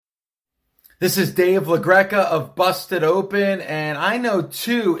This is Dave LaGreca of Busted Open, and I know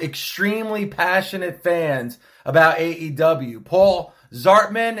two extremely passionate fans about AEW, Paul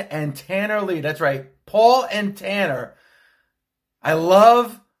Zartman and Tanner Lee. That's right, Paul and Tanner. I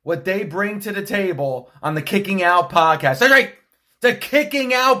love what they bring to the table on the Kicking Out podcast. That's right, the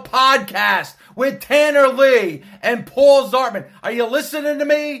Kicking Out podcast with Tanner Lee and Paul Zartman. Are you listening to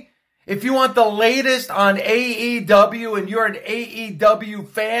me? If you want the latest on AEW and you're an AEW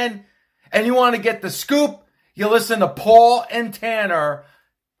fan, and you want to get the scoop, you listen to Paul and Tanner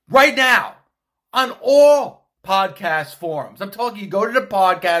right now on all podcast forums. I'm talking, you go to the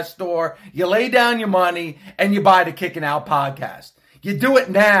podcast store, you lay down your money, and you buy the Kicking Out podcast. You do it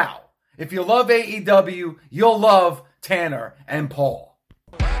now. If you love AEW, you'll love Tanner and Paul.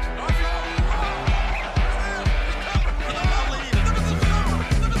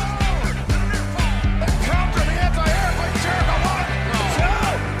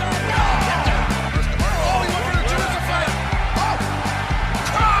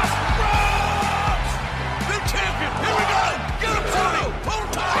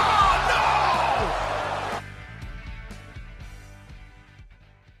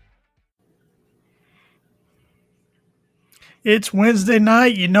 It's Wednesday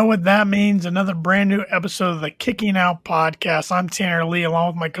night. You know what that means. Another brand new episode of the Kicking Out podcast. I'm Tanner Lee, along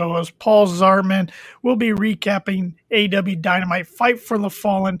with my co-host Paul Zartman. We'll be recapping AEW Dynamite Fight for the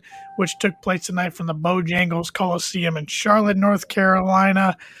Fallen, which took place tonight from the Bojangles Coliseum in Charlotte, North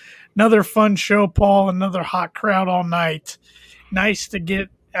Carolina. Another fun show, Paul. Another hot crowd all night. Nice to get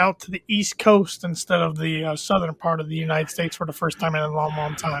out to the East Coast instead of the southern part of the United States for the first time in a long,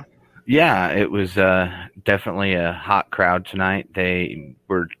 long time. Yeah, it was definitely a hot crowd tonight. They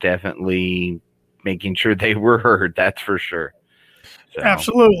were definitely making sure they were heard, that's for sure. So.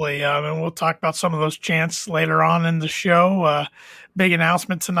 Absolutely. And we'll talk about some of those chants later on in the show. Big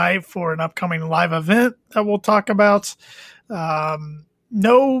announcement tonight for an upcoming live event that we'll talk about.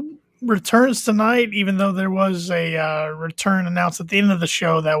 No returns tonight, even though there was a return announced at the end of the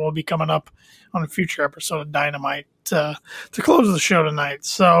show that will be coming up on a future episode of Dynamite to close the show tonight.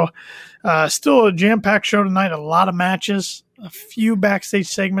 So still a jam-packed show tonight, a lot of matches, a few backstage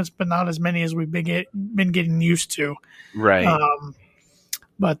segments, but not as many as we've been getting used to. Right.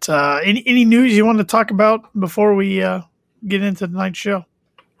 But any news you want to talk about before we get into tonight's show?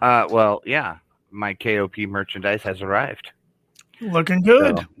 Well, yeah, my KOP merchandise has arrived. Looking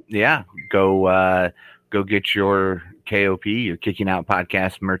good. So, yeah, go get your KOP, your Kicking Out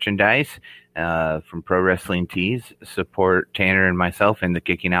podcast merchandise from Pro Wrestling Tees. Support Tanner and myself in the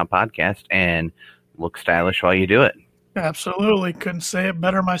Kicking Out podcast and look stylish while you do it. Absolutely. Couldn't say it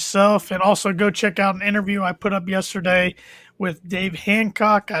better myself. And also go check out an interview I put up yesterday with Dave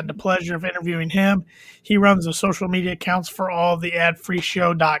Hancock. I had the pleasure of interviewing him. He runs the social media accounts for all the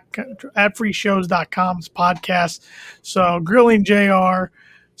adfreeshows.com's podcast. So Grilling JR,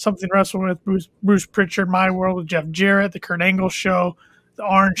 Something to Wrestle with Bruce Pritchard, My World with Jeff Jarrett, The Kurt Angle Show, The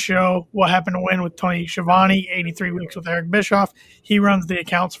Orange Show, What Happened to Win with Tony Schiavone, 83 Weeks with Eric Bischoff. He runs the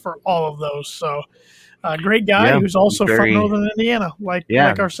accounts for all of those. So great guy who's also from Northern Indiana, like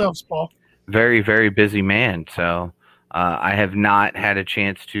ourselves, Paul. Very, very busy man. So I have not had a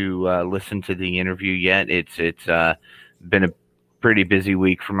chance to listen to the interview yet. It's been a pretty busy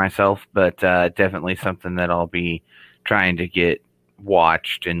week for myself, but definitely something that I'll be trying to get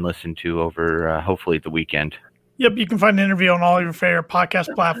watched and listened to over hopefully the weekend. Yep, you can find an interview on all your favorite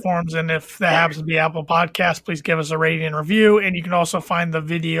podcast platforms, and if that happens to be Apple Podcasts, please give us a rating and review, and you can also find the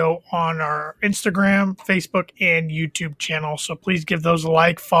video on our Instagram, Facebook, and YouTube channel, so please give those a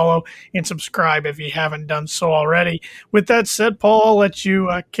like, follow, and subscribe if you haven't done so already. With that said, Paul, I'll let you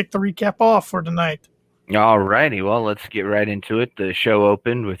kick the recap off for tonight. All righty, well, let's get right into it. The show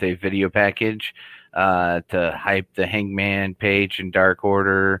opened with a video package to hype the Hangman Page and Dark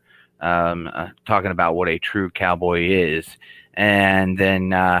Order, talking about what a true cowboy is. And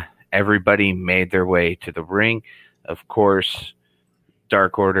then everybody made their way to the ring. Of course,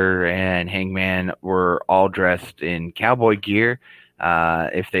 Dark Order and Hangman were all dressed in cowboy gear.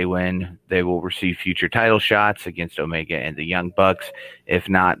 If they win, they will receive future title shots against Omega and the Young Bucks. If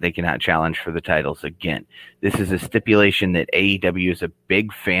not, they cannot challenge for the titles again. This is a stipulation that AEW is a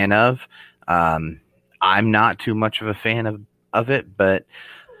big fan of. I'm not too much of a fan of it, but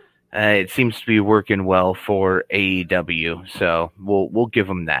it seems to be working well for AEW, so we'll give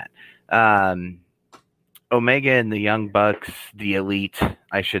them that. Omega and the Young Bucks, the Elite,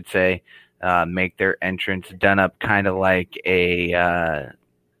 I should say, make their entrance, done up kind of like a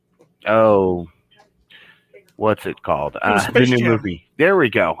what's it called? The new movie. There we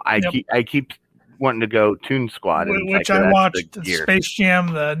go. I keep wanting to go Toon Squad. And which like, I that's watched the gear. Space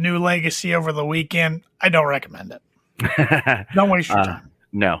Jam, the New Legacy over the weekend. I don't recommend it. Don't waste your time.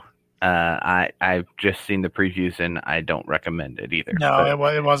 No. I've just seen the previews and I don't recommend it either. No,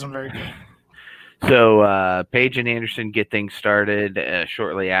 it wasn't very good. So Paige and Anderson get things started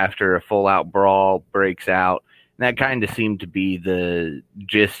shortly after a full-out brawl breaks out. And that kind of seemed to be the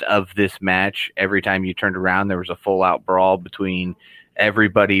gist of this match. Every time you turned around, there was a full-out brawl between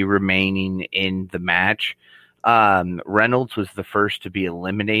everybody remaining in the match. Reynolds was the first to be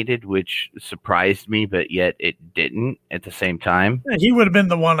eliminated, which surprised me, but yet it didn't at the same time. He would have been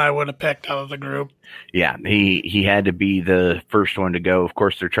the one I would have picked out of the group. Yeah, he had to be the first one to go. Of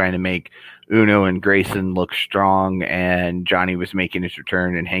course, they're trying to make Uno and Grayson look strong, and Johnny was making his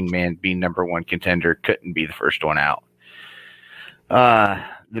return, and Hangman, being number one contender, couldn't be the first one out.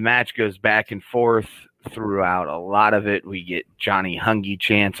 The match goes back and forth throughout a lot of it. We get Johnny Hungy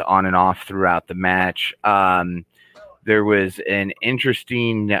chants on and off throughout the match. There was an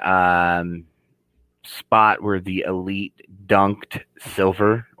interesting spot where the Elite dunked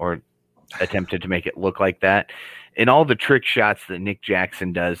Silver, or attempted to make it look like that. In all the trick shots that Nick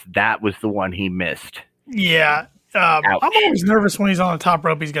Jackson does, that was the one he missed. Yeah. I'm always nervous when he's on the top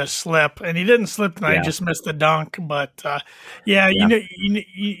rope. He's going to slip, and he didn't slip tonight. He just missed the dunk. But I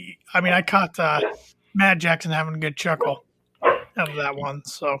caught Matt Jackson having a good chuckle out of that one.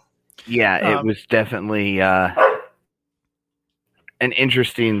 So it was definitely an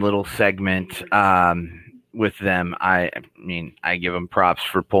interesting little segment with them. I mean, I give them props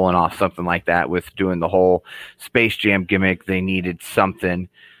for pulling off something like that with doing the whole Space Jam gimmick. They needed something,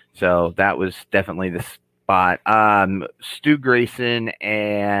 so that was definitely the spot. Stu Grayson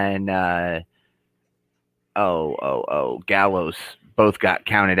and Gallows both got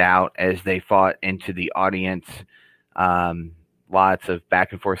counted out as they fought into the audience. Lots of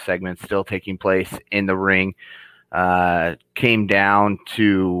back and forth segments still taking place in the ring. Came down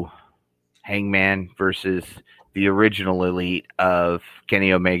to Hangman versus the original Elite of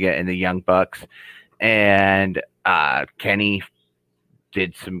Kenny Omega and the Young Bucks. And Kenny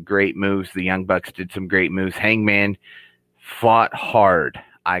did some great moves. The Young Bucks did some great moves. Hangman fought hard.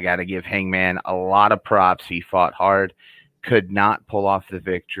 I got to give Hangman a lot of props. He fought hard, could not pull off the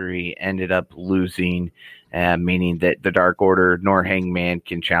victory, ended up losing, meaning that the Dark Order nor Hangman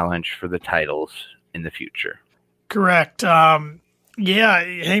can challenge for the titles in the future. Correct. Hangman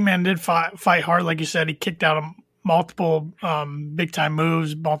did fight hard. Like you said, he kicked out multiple big-time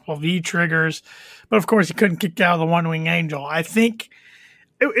moves, multiple V-triggers. But, of course, he couldn't kick out of the One-Wing Angel. I think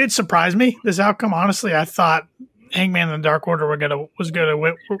it surprised me, this outcome. Honestly, I thought Hangman and the Dark Order was going to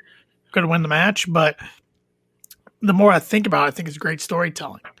win the match. But the more I think about it, I think it's great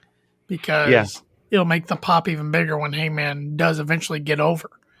storytelling because it'll make the pop even bigger when Hangman does eventually get over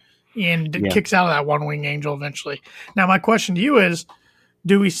and kicks out of that One-Wing Angel eventually. Now, my question to you is,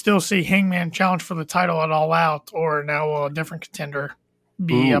 do we still see Hangman challenge for the title at All Out, or now will a different contender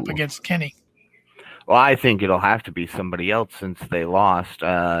be up against Kenny? Well, I think it'll have to be somebody else since they lost.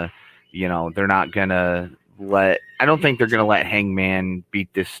 They're not going to I don't think they're going to let Hangman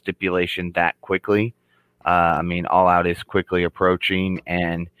beat this stipulation that quickly. All Out is quickly approaching,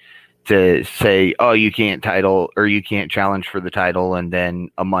 and to say, oh, you can't challenge for the title, and then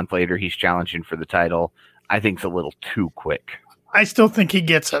a month later he's challenging for the title, I think it's a little too quick. I still think he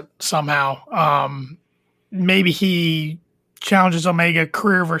gets it somehow. Maybe he challenges Omega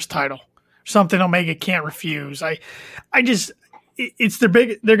career versus title, something Omega can't refuse. They're going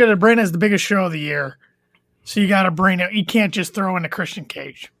to bring it as the biggest show of the year. So you got to bring it. You can't just throw in a Christian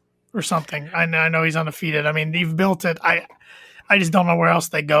Cage or something. I know he's undefeated. I mean, you've built it. I just don't know where else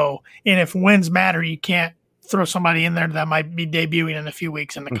they go. And if wins matter, you can't throw somebody in there that might be debuting in a few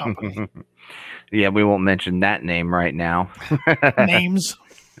weeks in the company. Yeah, we won't mention that name right now. Names.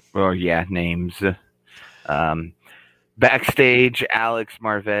 Well, yeah, names. Backstage, Alex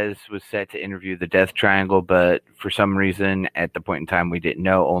Marvez was set to interview the Death Triangle, but for some reason, at the point in time we didn't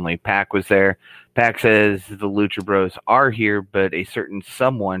know, only Pac was there. Pac says the Lucha Bros are here, but a certain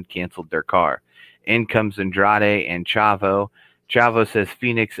someone canceled their car. In comes Andrade and Chavo. Chavo says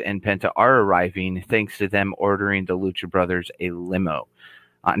Phoenix and Penta are arriving, thanks to them ordering the Lucha Brothers a limo.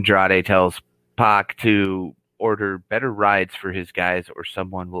 Andrade tells Pac to order better rides for his guys, or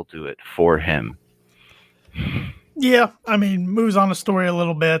someone will do it for him. Yeah, moves on the story a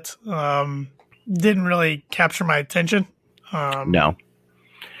little bit. Didn't really capture my attention. No.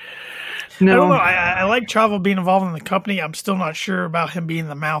 I don't know. I like Chavo being involved in the company. I'm still not sure about him being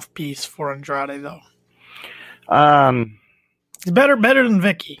the mouthpiece for Andrade, though. He's better than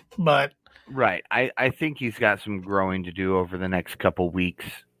Vicky, but right. I think he's got some growing to do over the next couple weeks.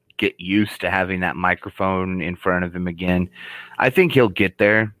 get used to having that microphone in front of him again. I think he'll get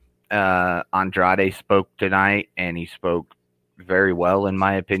there. Andrade spoke tonight, and he spoke very well, in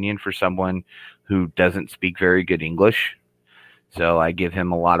my opinion, for someone who doesn't speak very good English. So I give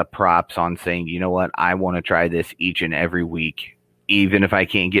him a lot of props on saying, you know what, I want to try this each and every week. Even if I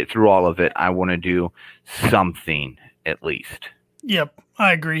can't get through all of it, I want to do something at least. Yep,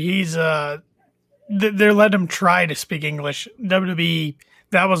 I agree. He's they're letting him try to speak English. WWE,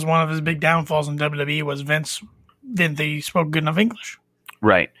 that was one of his big downfalls in WWE, was Vince didn't think he spoke good enough English.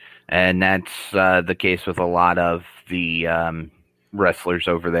 Right. And that's the case with a lot of the wrestlers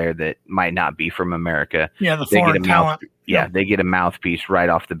over there that might not be from America. Yeah, the foreign talent. They get a mouthpiece right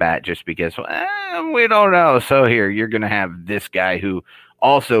off the bat just because we don't know. So here, you're going to have this guy who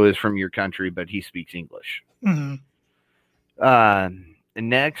also is from your country, but he speaks English. Mm-hmm.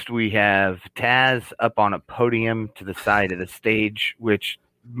 Next, we have Taz up on a podium to the side of the stage, which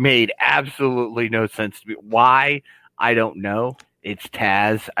made absolutely no sense to me. Why? I don't know. It's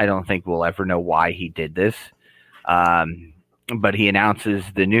Taz. I don't think we'll ever know why he did this. But he announces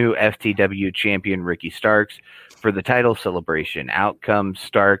the new FTW champion, Ricky Starks, for the title celebration. Out comes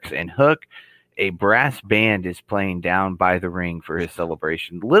Starks and Hook. A brass band is playing down by the ring for his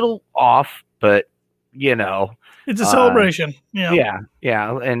celebration. Little off, but, you know. It's a celebration. Yeah.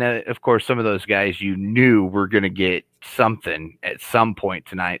 And, of course, some of those guys you knew were going to get something at some point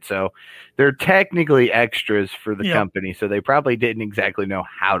tonight. So they're technically extras for the company, so they probably didn't exactly know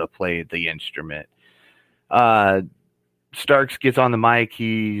how to play the instrument. Starks gets on the mic.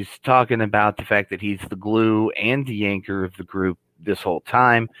 He's talking about the fact that he's the glue and the anchor of the group this whole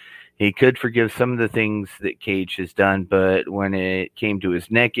time. He could forgive some of the things that Cage has done, but when it came to his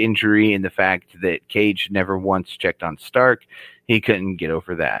neck injury and the fact that Cage never once checked on Stark, he couldn't get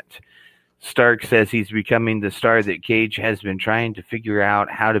over that. Stark says he's becoming the star that Cage has been trying to figure out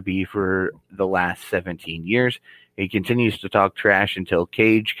how to be for the last 17 years. He continues to talk trash until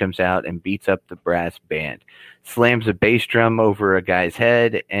Cage comes out and beats up the brass band, slams a bass drum over a guy's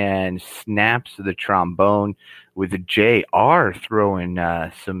head, and snaps the trombone, with JR throwing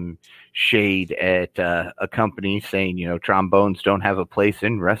some shade at a company, saying, you know, trombones don't have a place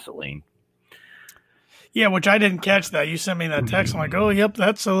in wrestling. Yeah, which I didn't catch that. You sent me that text. I'm like, oh, yep,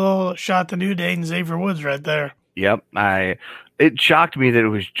 that's a little shot to New Day and Xavier Woods right there. Yep. It shocked me that it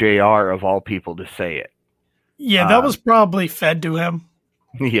was JR of all people to say it. Yeah, that was probably fed to him.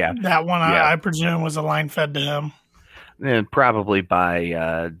 Yeah. That one, I presume, was a line fed to him. And probably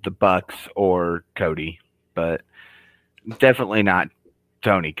by the Bucks or Cody, but definitely not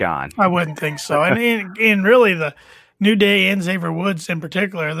Tony Khan. I wouldn't think so. And really, the New Day and Xavier Woods in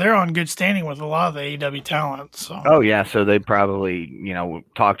particular, they're on good standing with a lot of the AEW talent. So. Oh, yeah. So they probably,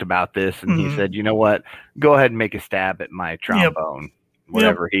 talked about this, and he said, you know what? Go ahead and make a stab at my trombone.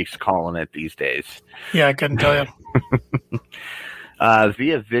 Whatever he's calling it these days. Yeah, I couldn't tell you.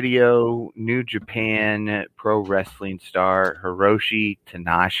 Via video, New Japan Pro Wrestling star Hiroshi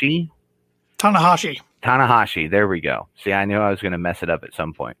Tanahashi, there we go. See, I knew I was going to mess it up at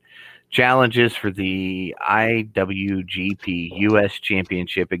some point. Challenges for the IWGP US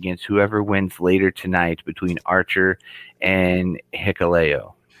Championship against whoever wins later tonight between Archer and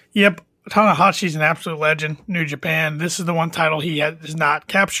Hikuleo. Yep. Tanahashi's an absolute legend. New Japan. This is the one title he has not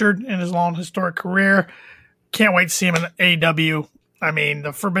captured in his long historic career. Can't wait to see him in AEW. I mean,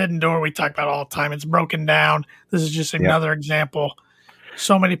 the Forbidden Door we talk about all the time. It's broken down. This is just another example.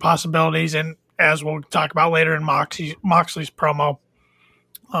 So many possibilities, and as we'll talk about later in Moxley's promo,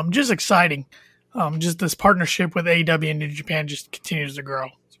 just exciting. Just this partnership with AEW and New Japan just continues to grow.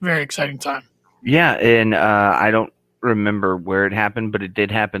 It's a very exciting time. Yeah, and I don't remember where it happened, but it did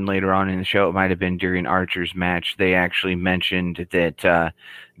happen later on in the show. It might have been during Archer's match. They actually mentioned that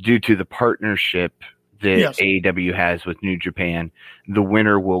due to the partnership that AEW has with New Japan, the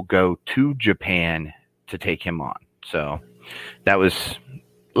winner will go to Japan to take him on. So that was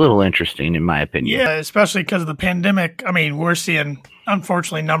a little interesting in my opinion. Yeah, especially because of the pandemic. I mean, we're seeing,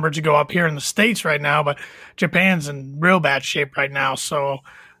 unfortunately, numbers go up here in the States right now, but Japan's in real bad shape right now. So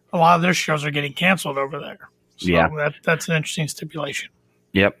a lot of their shows are getting canceled over there. So that's an interesting stipulation.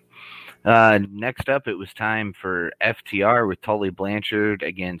 Yep. Next up, it was time for FTR with Tully Blanchard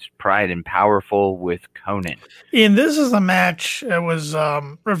against Pride and Powerful with Conan. And this is a match that was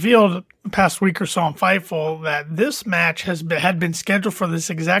revealed the past week or so on Fightful that this match had been scheduled for this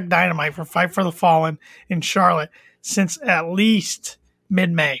exact Dynamite for Fight for the Fallen in Charlotte since at least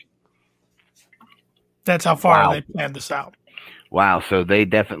mid-May. That's how far they planned this out. Wow, so they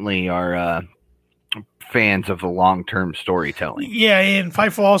definitely are fans of the long-term storytelling. Yeah, and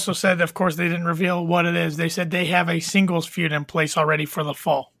Fightful also said, of course, they didn't reveal what it is. They said they have a singles feud in place already for the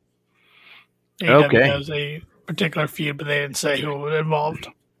fall. AEW has a particular feud, but they didn't say who was involved.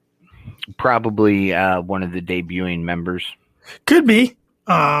 Probably one of the debuting members. Could be.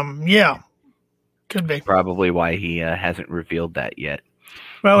 Yeah. Could be. Probably why he hasn't revealed that yet.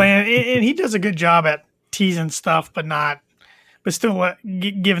 Well, and he does a good job at teasing stuff, but still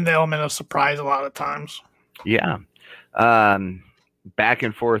giving the element of surprise a lot of times. Yeah. Back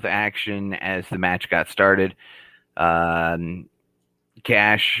and forth action as the match got started.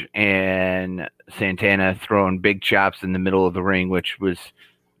 Cash and Santana throwing big chops in the middle of the ring, which was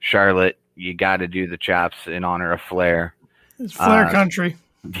Charlotte. You got to do the chops in honor of Flair. It's Flair country.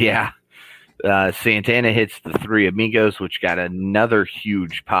 Yeah. Santana hits the Three Amigos, which got another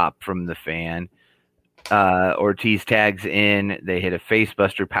huge pop from the fan. Ortiz tags in. They hit a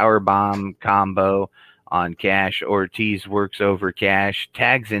facebuster powerbomb combo on Cash. Ortiz works over Cash,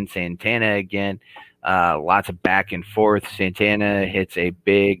 tags in Santana again. Lots of back and forth. Santana hits a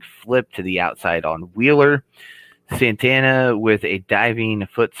big flip to the outside on Wheeler. Santana with a diving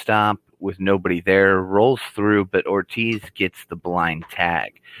foot stomp with nobody there, rolls through, but Ortiz gets the blind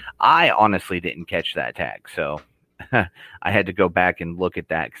tag. I honestly didn't catch that tag, so I had to go back and look at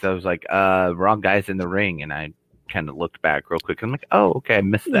that because I was like, wrong guy's in the ring, and I kind of looked back real quick. I'm like, oh, okay, I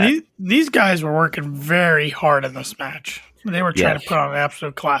missed that. These guys were working very hard in this match. They were trying to put on an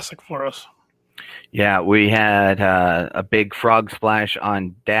absolute classic for us. Yeah, we had a big frog splash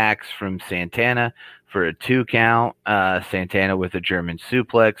on Dax from Santana for a 2 count. Santana with a German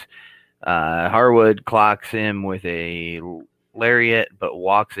suplex. Harwood clocks him with a lariat, but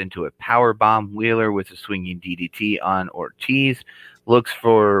walks into a power bomb. Wheeler with a swinging DDT on Ortiz. Looks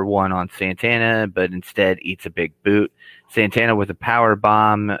for one on Santana, but instead eats a big boot. Santana with a power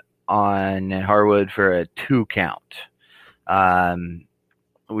bomb on Harwood for a 2 count.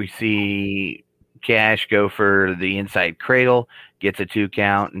 We see Cash go for the inside cradle, gets a 2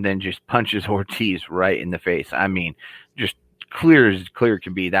 count, and then just punches Ortiz right in the face. I mean, just clear as clear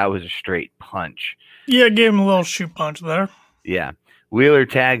can be. That was a straight punch. Yeah, gave him a little shoot punch there. Yeah. Wheeler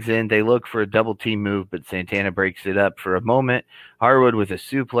tags in. They look for a double team move, but Santana breaks it up for a moment. Harwood with a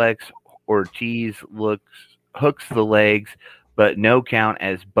suplex. Ortiz hooks the legs, but no count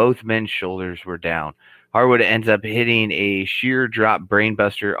as both men's shoulders were down. Harwood ends up hitting a sheer drop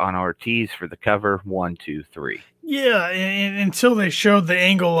brainbuster on Ortiz for the cover. 1, 2, 3. Yeah, until they showed the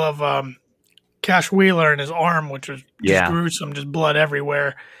angle of Cash Wheeler and his arm, which was just gruesome, just blood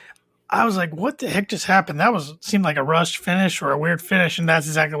everywhere. I was like, what the heck just happened? Seemed like a rushed finish or a weird finish, and that's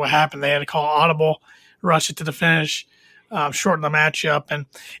exactly what happened. They had to call audible, rush it to the finish, shorten the match up. And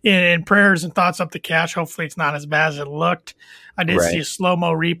in prayers and thoughts up to Cash, hopefully it's not as bad as it looked. I did see a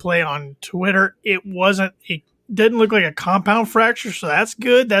slow-mo replay on Twitter. It didn't look like a compound fracture, so that's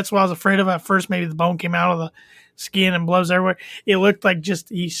good. That's what I was afraid of at first. Maybe the bone came out of the skin and blows everywhere. It looked like just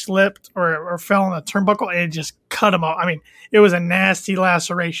he slipped or fell on the turnbuckle and it just cut him off. I mean, it was a nasty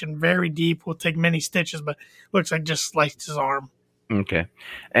laceration, very deep, will take many stitches, but looks like just sliced his arm. Okay.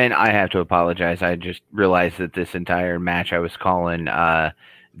 And I have to apologize. I just realized that this entire match I was calling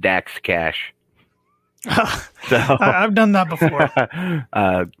Dax Cash. So I've done that before.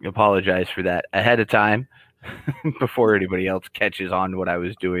 Apologize for that ahead of time before anybody else catches on to what I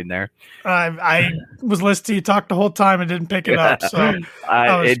was doing there. I was listening to you talk the whole time and didn't pick it up. So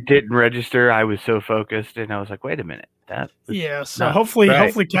it didn't register. I was so focused and I was like, wait a minute. So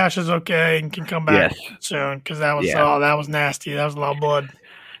hopefully Cash is okay and can come back soon because that was nasty. That was a lot of blood.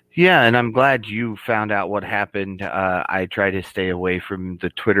 Yeah, and I'm glad you found out what happened. I try to stay away from the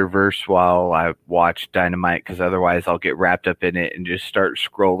Twitterverse while I watch Dynamite because otherwise I'll get wrapped up in it and just start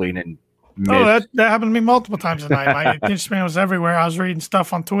scrolling and miss. Oh, that happened to me multiple times tonight. My attention span was everywhere. I was reading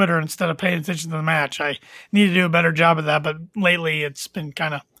stuff on Twitter instead of paying attention to the match. I need to do a better job of that, but lately it's been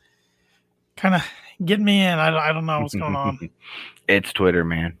kind of getting me in. I don't know what's going on. It's Twitter,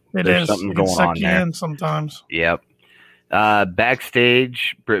 man. There's something going on there. Sometimes. Yep.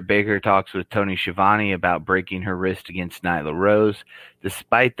 Backstage, Britt Baker talks with Tony Schiavone about breaking her wrist against Nyla Rose.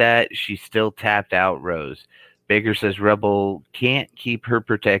 Despite that, she still tapped out Rose. Baker says Rebel can't keep her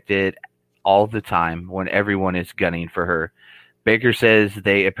protected all the time when everyone is gunning for her. Baker says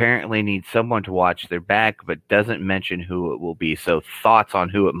they apparently need someone to watch their back, but doesn't mention who it will be. So thoughts on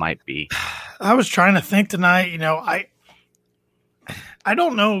who it might be? I was trying to think tonight. I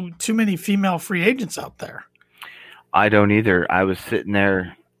don't know too many female free agents out there. I don't either. I was sitting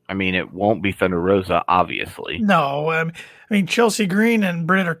there. I mean, it won't be Thunder Rosa, obviously. No. I mean, Chelsea Green and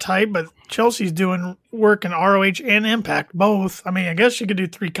Britt are tight, but Chelsea's doing work in ROH and Impact, both. I mean, I guess she could do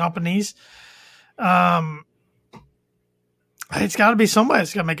 3 companies. It's got to be somebody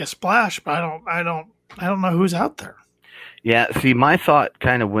that's got to make a splash, but I don't know who's out there. Yeah, see, my thought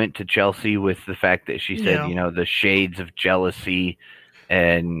kind of went to Chelsea with the fact that she said, Yeah. the shades of jealousy,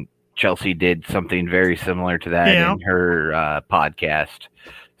 and Chelsea did something very similar to that Yeah. in her podcast.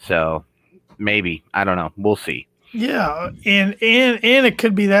 So maybe, I don't know. We'll see. Yeah, and it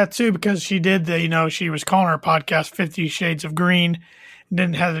could be that too, because she did she was calling her podcast 50 Shades of Green, and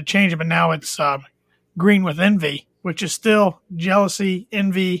didn't have to change it, but now it's Green with Envy, which is still jealousy,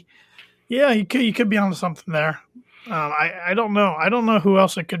 envy. Yeah, you could be onto something there. I don't know. I don't know who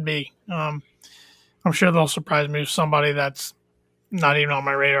else it could be. I'm sure they'll surprise me with somebody that's not even on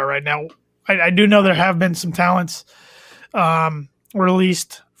my radar right now. I do know there have been some talents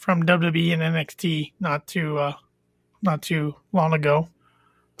released from WWE and NXT not too long ago.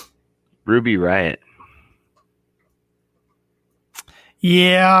 Ruby Riott.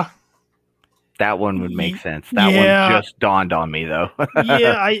 Yeah. That one would make sense. That one just dawned on me, though.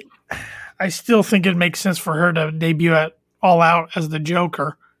 Yeah, I still think it makes sense for her to debut at All Out as the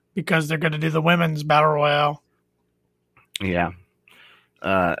Joker, because they're going to do the women's battle royale. Yeah.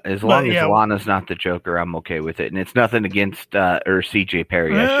 As long as Lana's not the Joker, I'm okay with it. And it's nothing against or CJ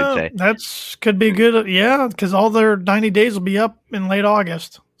Perry, I should say. That's could be good. Yeah, because all their 90 days will be up in late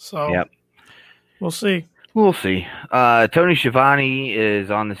August. So we'll see. We'll see. Tony Schiavone is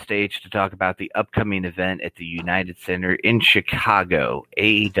on the stage to talk about the upcoming event at the United Center in Chicago,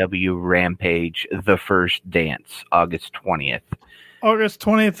 AEW Rampage, The First Dance, August 20th. August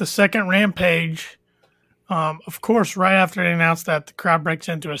 20th, the second Rampage. Of course, right after they announced that, the crowd breaks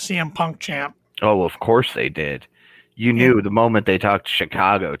into a CM Punk chant. Oh, of course they did. You knew the moment they talked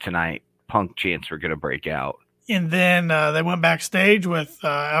Chicago tonight, Punk chants were going to break out. And then they went backstage with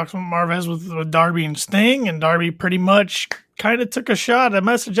Alex Marvez with Darby and Sting, and Darby pretty much kind of took a shot, a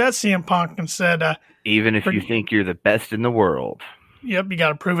message at CM Punk, and said, even if you think you're the best in the world. Yep, you got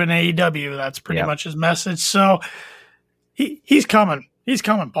to prove in AEW. That's pretty much his message. So he's coming. He's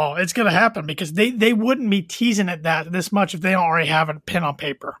coming, Paul. It's going to happen, because they wouldn't be teasing it this much if they don't already have a pen on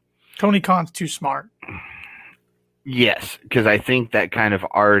paper. Tony Khan's too smart. Yes, because I think that kind of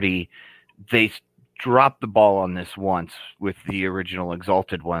already they dropped the ball on this once with the original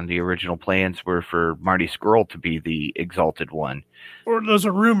Exalted One. The original plans were for Marty Scurll to be the Exalted One. Or those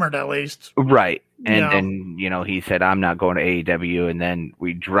are rumored, at least. Right. And then, he said, I'm not going to AEW. And then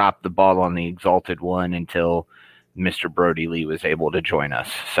we dropped the ball on the Exalted One until Mr. Brody Lee was able to join us.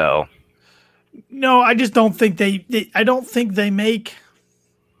 So, no, I just don't think I don't think they make.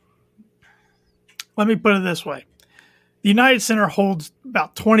 Let me put it this way: the United Center holds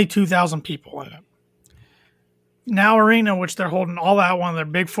about 22,000 people in it. Now Arena, which they're holding All Out, one of their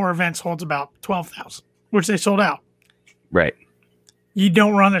big four events, holds about 12,000, which they sold out. Right. You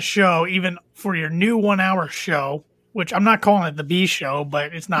don't run a show, even for your new 1 hour show, which I'm not calling it the B show,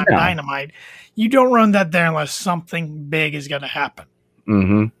 but it's not Dynamite. You don't run that there unless something big is going to happen.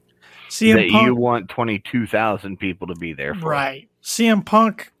 Mm-hmm. CM Punk, you want 22,000 people to be there for. Right. CM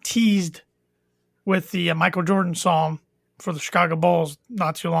Punk teased with the Michael Jordan song for the Chicago Bulls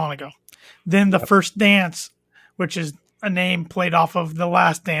not too long ago. Then The First Dance, which is a name played off of The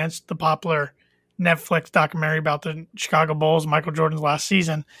Last Dance, the popular Netflix documentary about the Chicago Bulls, Michael Jordan's last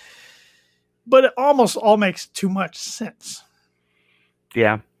season. But it almost all makes too much sense.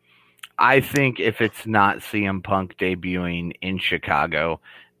 Yeah. I think if it's not CM Punk debuting in Chicago,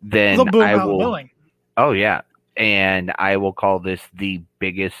 then I will. Oh, yeah. And I will call this the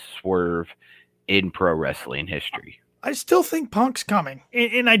biggest swerve in pro wrestling history. I still think Punk's coming.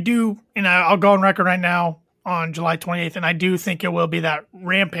 And I do, and I'll go on record right now on July 28th, and I do think it will be that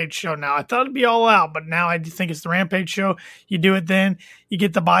Rampage show now. I thought it'd be All Out, but now I do think it's the Rampage show. You do it then, you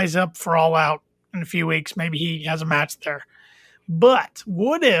get the buys up for All Out in a few weeks. Maybe he has a match there. But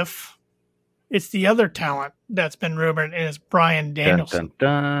what if it's the other talent that's been rumored, and it's Bryan Danielson?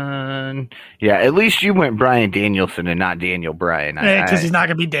 Dun, dun, dun. Yeah, at least you went Bryan Danielson and not Daniel Bryan. Because he's not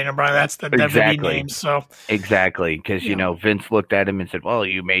going to be Daniel Bryan. That's the WWE name. So exactly, because Vince looked at him and said, "Well,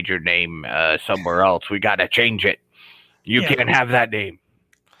 you made your name somewhere else. We got to change it. You can't have that name."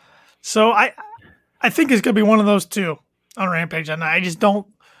 So I think it's going to be one of those two on Rampage, and I just don't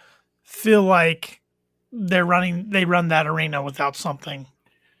feel like they run that arena without something.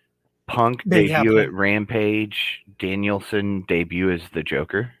 Punk debut at Rampage, Danielson debut as the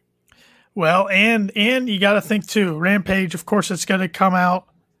Joker. Well, and you got to think too, Rampage, of course, it's going to come out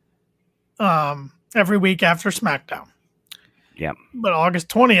every week after SmackDown. Yeah. But August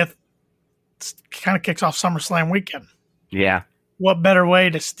 20th kind of kicks off SummerSlam weekend. Yeah. What better way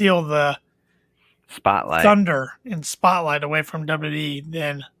to steal the spotlight, thunder and spotlight away from WWE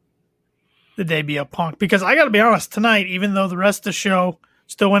than the debut of Punk? Because I got to be honest, tonight, even though the rest of the show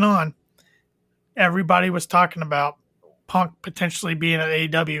still went on, everybody was talking about Punk potentially being at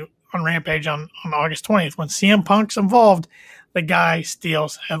AEW on Rampage on August 20th. When CM Punk's involved, the guy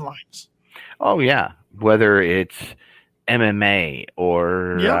steals headlines. Oh, yeah. Whether it's MMA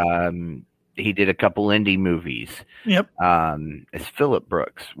or Yep. he did a couple indie movies. Yep. It's Phillip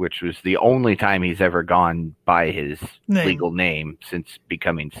Brooks, which was the only time he's ever gone by his Name. legal name since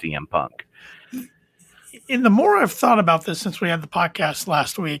becoming CM Punk. And the more I've thought about this since we had the podcast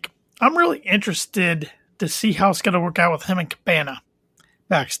last week, I'm really interested to see how it's going to work out with him and Cabana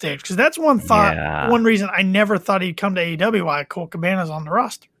backstage. Because that's one thought, one reason I never thought he'd come to AEW, why Colt Cabana's on the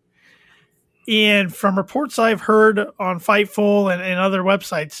roster. And from reports I've heard on Fightful and other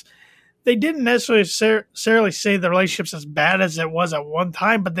websites, they didn't necessarily say the relationship's as bad as it was at one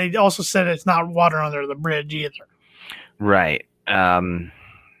time, but they also said it's not water under the bridge either. Right.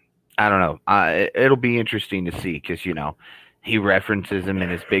 I don't know. It'll be interesting to see because, you know, he references him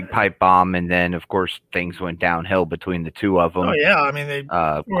in his big pipe bomb, and then, of course, things went downhill between the two of them. Oh, yeah. I mean, they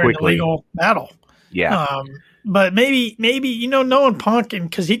were quickly. in a legal battle. Yeah. But maybe, you know, knowing Punk, and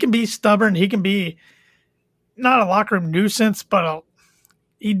because he can be stubborn, he can be not a locker room nuisance, but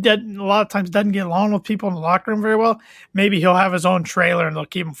he a lot of times doesn't get along with people in the locker room very well. Maybe he'll have his own trailer and they'll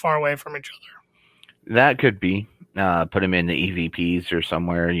keep him far away from each other. That could be. Put him in the EVPs or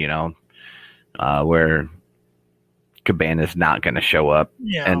somewhere, you know, where Cabana's not going to show up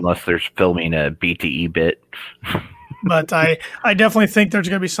unless there's filming a BTE bit. But I definitely think there's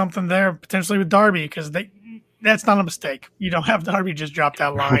going to be something there potentially with Darby because that's not a mistake. You don't have Darby just drop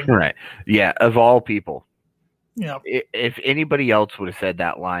that line. Right. Yeah. Of all people. Yeah. If anybody else would have said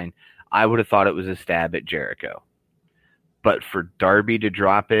that line, I would have thought it was a stab at Jericho. But for Darby to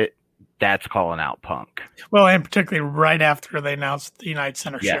drop it, that's calling out Punk. Well, and particularly right after they announced the United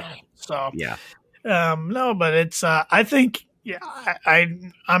Center show. So, yeah. No, but it's, I think, I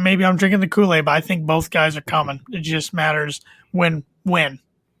maybe I'm drinking the Kool-Aid, but I think both guys are coming. It just matters when,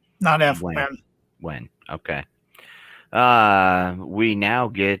 not if, when. When. Okay. We now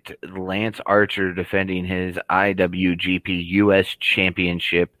get Lance Archer defending his IWGP US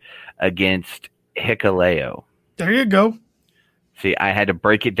Championship against Hikuleo. There you go. See, I had to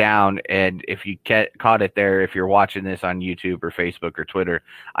break it down, and if you caught it there, if you're watching this on YouTube or Facebook or Twitter,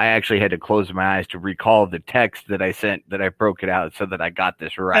 I actually had to close my eyes to recall the text that I sent, that I broke it out so that I got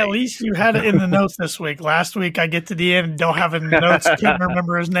this right. At least you had it in the notes this week. Last week, I get to the end and don't have it in the notes. Can't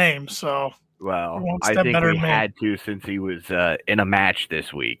remember his name, so... Well, I think we had to since he was in a match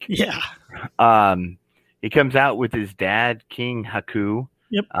this week. Yeah. He comes out with his dad, King Haku.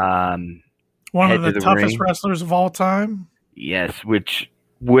 Yep. One of the toughest wrestlers of all time. Yes, which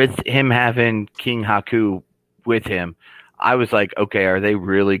with him having King Haku with him, I was like, okay, are they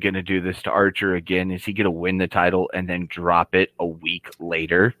really going to do this to Archer again? Is he going to win the title and then drop it a week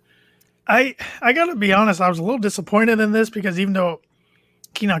later? I got to be honest, I was a little disappointed in this because even though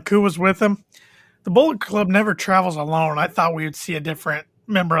King Haku was with him, the Bullet Club never travels alone. I thought we would see a different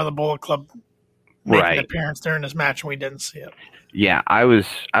member of the Bullet Club make an appearance during this match, and we didn't see it. Yeah, I was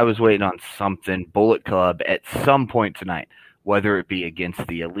waiting on something Bullet Club at some point tonight, whether it be against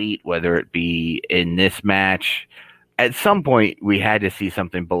the Elite, whether it be in this match. At some point, we had to see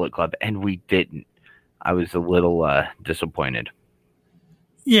something Bullet Club, and we didn't. I was a little disappointed.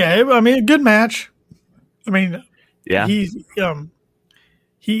 Yeah, I mean, a good match. I mean, yeah, he's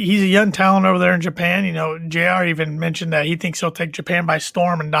a young talent over there in Japan. You know, JR even mentioned that he thinks he'll take Japan by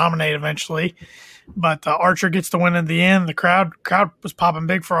storm and dominate eventually. But Archer gets the win in the end. The crowd was popping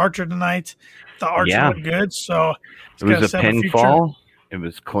big for Archer tonight. The Archer looked good. So it was a pinfall. It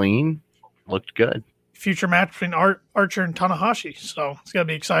was clean. Looked good. Future match between Archer and Tanahashi. So it's going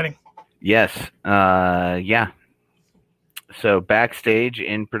to be exciting. Yes. Yeah. So backstage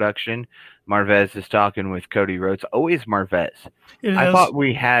in production, Marvez is talking with Cody Rhodes. Always Marvez. I thought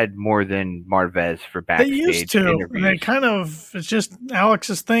we had more than Marvez for backstage. They used to. And they kind of, it's just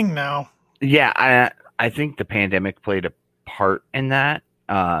Alex's thing now. Yeah, I think the pandemic played a part in that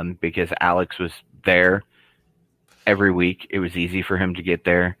because Alex was there every week. It was easy for him to get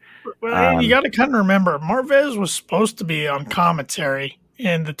there. Well, you got to kind of remember, Marvez was supposed to be on commentary,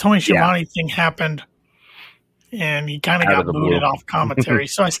 and the Tony Schiavone thing happened, and he kind of got booted off commentary.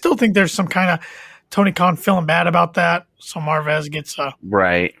 So I still think there's some kind of Tony Khan feeling bad about that. So Marvez gets a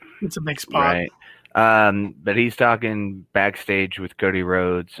big spot. Right. But he's talking backstage with Cody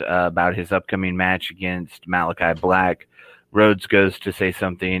Rhodes about his upcoming match against Malachi Black. Rhodes goes to say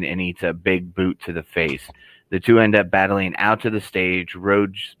something and eats a big boot to the face. The two end up battling out to the stage.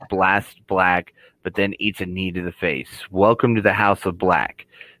 Rhodes blasts Black, but then eats a knee to the face. Welcome to the House of Black.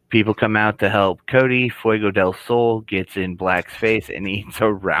 People come out to help Cody. Fuego del Sol gets in Black's face and eats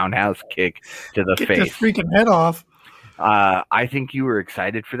a roundhouse kick to the face. Get his freaking head off. I think you were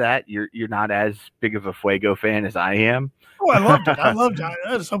excited for that. You're not as big of a Fuego fan as I am. Oh, I loved it.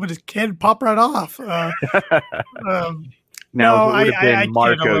 I was hoping his kid pop right off. Now, No, if it would have I been kid a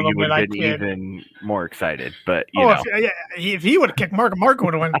Marco, little you would bit. I have been kid. even more excited. But you know, if he would have kicked Marco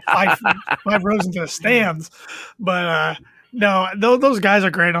would have went five rows into the stands. But no, those guys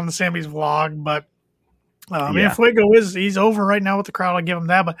are great on the Sammy's vlog. But I mean, Yeah. Fuego he's over right now with the crowd. I'll give him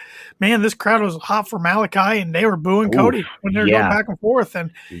that. But man, this crowd was hot for Malachi, and they were booing Cody when they were going back and forth.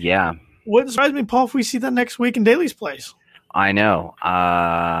 And yeah, wouldn't surprise me, Paul, if we see that next week in Daly's place. I know.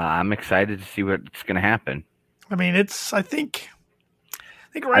 I'm excited to see what's going to happen. I mean, I think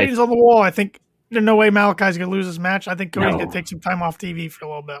writing's on the wall. I think there's no way Malachi's going to lose this match. I think Cody's going to take some time off TV for a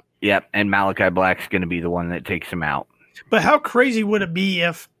little bit. Yep, and Malachi Black's going to be the one that takes him out. But how crazy would it be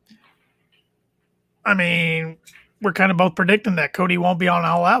if, I mean, we're kind of both predicting that Cody won't be on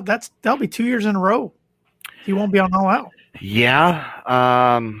All Out. That'll be 2 years in a row. He won't be on All Out.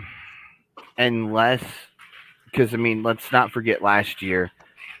 Yeah, unless, because I mean, let's not forget last year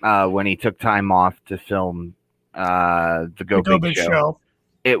when he took time off to film the Go Big Show.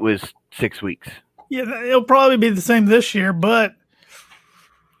 It was 6 weeks. Yeah, it'll probably be the same this year, but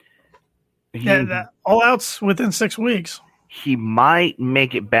All Out's within 6 weeks. He might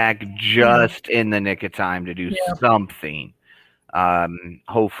make it back just in the nick of time to do something.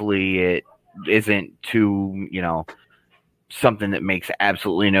 Hopefully it isn't too, something that makes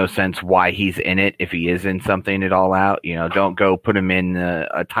absolutely no sense why he's in it if he is in something at All Out. Don't go put him in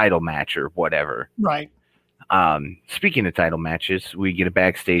a title match or whatever. Right. Speaking of title matches, we get a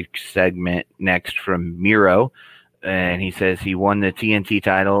backstage segment next from Miro, and he says he won the TNT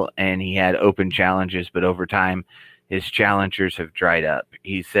title and he had open challenges, but over time his challengers have dried up.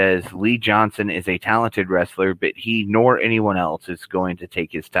 He says Lee Johnson is a talented wrestler, but he nor anyone else is going to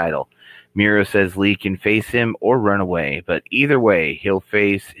take his title. Miro says Lee can face him or run away, but either way, he'll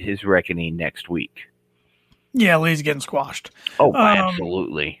face his reckoning next week. Yeah, Lee's getting squashed. Oh,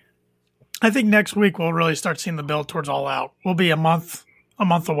 absolutely. I think next week we'll really start seeing the build towards All Out. We'll be a month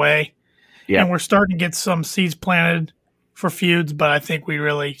away. Yeah. And we're starting to get some seeds planted for feuds, but I think we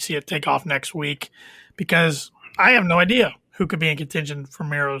really see it take off next week because I have no idea who could be in contention for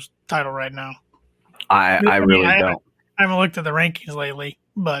Miro's title right now. I really don't. I haven't looked at the rankings lately,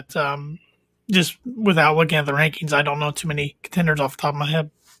 but just without looking at the rankings, I don't know too many contenders off the top of my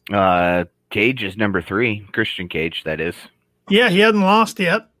head. Cage is number 3, Christian Cage, that is. Yeah, he hasn't lost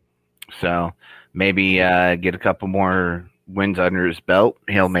yet. So maybe get a couple more wins under his belt.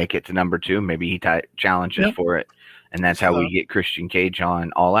 He'll make it to number 2. Maybe he challenges for it. And that's how we get Christian Cage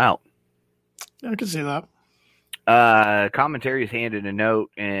on All Out. I can see that. Commentary is handed a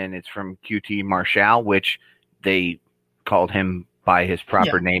note, and it's from QT Marshall, which they called him by his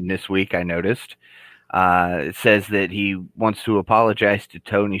proper name this week, I noticed. It says that he wants to apologize to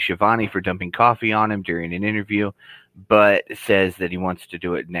Tony Schiavone for dumping coffee on him during an interview, but says that he wants to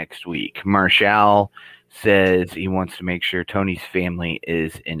do it next week. Marshall says he wants to make sure Tony's family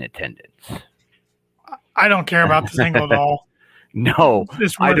is in attendance. I don't care about this angle at all. No,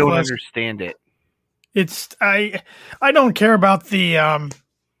 I don't understand it. I don't care about the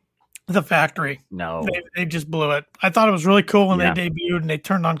factory. No, they just blew it. I thought it was really cool when they debuted and they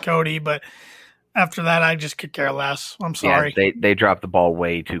turned on Cody, but after that, I just could care less. I'm sorry. Yeah, they dropped the ball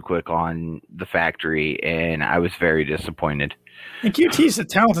way too quick on the factory, and I was very disappointed. And QT's a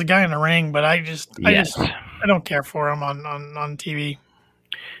talented guy in the ring, but I don't care for him on TV.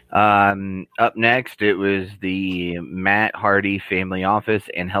 Up next, it was the Matt Hardy Family Office,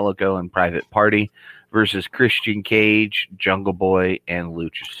 Angelico and Private Party versus Christian Cage, Jungle Boy, and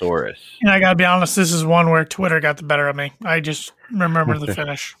Luchasaurus. And I gotta be honest, this is one where Twitter got the better of me. I just remember the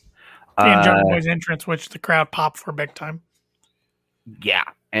finish. And Jungle Boy's entrance, which the crowd popped for big time. Yeah,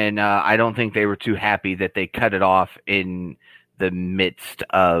 and I don't think they were too happy that they cut it off in the midst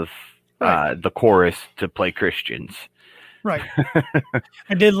of the chorus to play Christians. Right.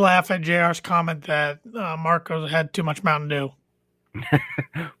 I did laugh at JR's comment that Marco had too much Mountain Dew.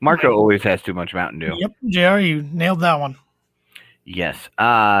 Marco always has too much Mountain Dew. Yep, JR, you nailed that one. Yes.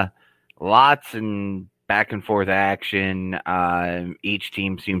 Lots and back and forth action. Each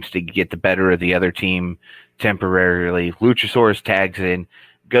team seems to get the better of the other team temporarily. Luchasaurus tags in,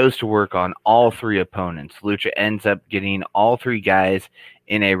 goes to work on all 3 opponents. Lucha ends up getting all 3 guys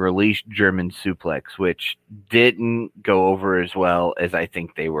in a released German suplex, which didn't go over as well as I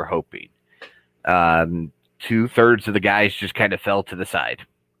think they were hoping. 2/3 of the guys just kind of fell to the side.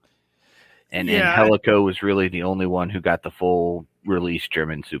 And Angelico was really the only one who got the full released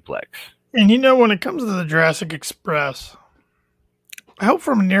German suplex. And when it comes to the Jurassic Express, I hope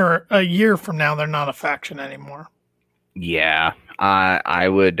from a year from now they're not a faction anymore. Yeah, I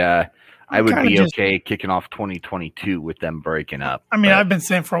would kinda be just- okay kicking off 2022 with them breaking up. I mean, but- I've been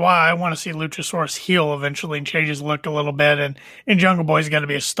saying for a while I want to see Luchasaurus heel eventually and change his look a little bit, and Jungle Boy's got to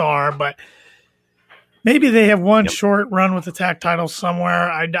be a star, but maybe they have one short run with the tag titles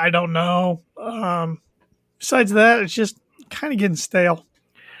somewhere. I don't know. Besides that, it's just kind of getting stale.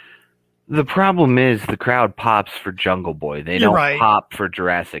 The problem is the crowd pops for Jungle Boy. They don't pop for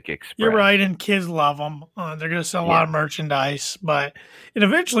Jurassic Express. You're right, and kids love them. They're going to sell a lot of merchandise. And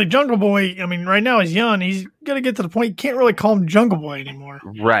eventually, Jungle Boy, I mean, right now he's young. He's going to get to the point you can't really call him Jungle Boy anymore.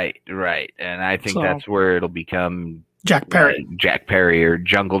 Right. And I think that's where it'll become Jack Perry. Jack Perry or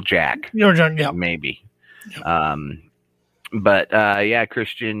Jungle Jack. Maybe. Yep.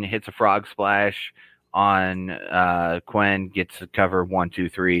 Christian hits a frog splash on Quen, gets a cover 1, 2,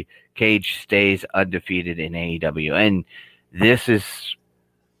 3. Cage stays undefeated in AEW, and this is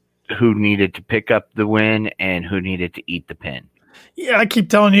who needed to pick up the win and who needed to eat the pin. Yeah, I keep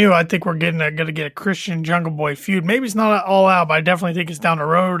telling you, I think we're going to get a Christian Jungle Boy feud. Maybe it's not all out, but I definitely think it's down the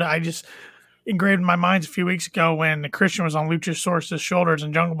road. I just engraved in my mind a few weeks ago when Christian was on Luchasaurus' shoulders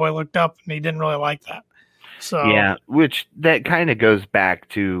and Jungle Boy looked up and he didn't really like that. So yeah, which that kind of goes back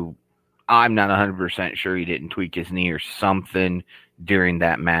to, I'm not 100% sure he didn't tweak his knee or something during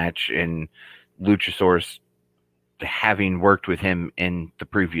that match, and Luchasaurus, having worked with him in the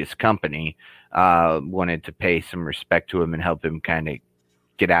previous company, wanted to pay some respect to him and help him kind of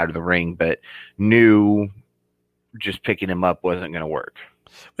get out of the ring, but knew just picking him up wasn't going to work.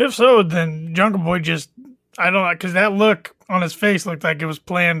 If so, then Jungle Boy I don't know, because that look on his face looked like it was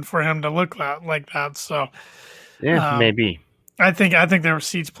planned for him to look like that. So yeah, maybe. I think there were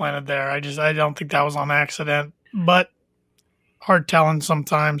seeds planted there. I don't think that was on accident, but hard telling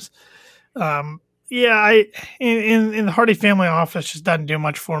sometimes. In the Hardy family office just doesn't do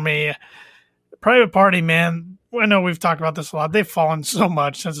much for me. Private Party, man, I know we've talked about this a lot. They've fallen so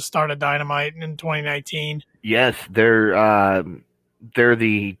much since the start of Dynamite in 2019. Yes, they're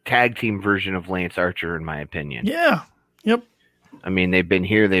the tag team version of Lance Archer, in my opinion. Yeah. Yep. I mean, they've been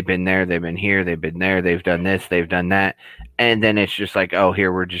here, they've been there, they've been here, they've been there, they've done this, they've done that, and then it's just like, oh,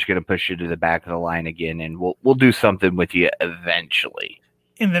 here, we're just going to push you to the back of the line again, and we'll do something with you eventually.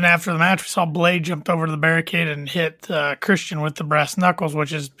 And then after the match, we saw Blade jumped over to the barricade and hit Christian with the brass knuckles,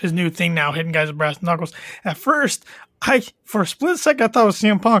 which is his new thing now, hitting guys with brass knuckles. At first, for a split second, I thought it was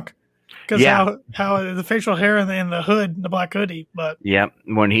CM Punk. Because how the facial hair and the hood, the black hoodie. But yeah,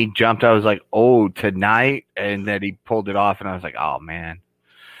 when he jumped, I was like, oh, tonight? And then he pulled it off, and I was like, oh, man.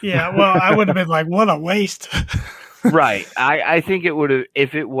 Yeah, well, I would have been like, what a waste. Right. I think it would have,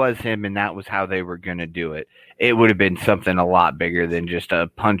 if it was him and that was how they were going to do it, it would have been something a lot bigger than just a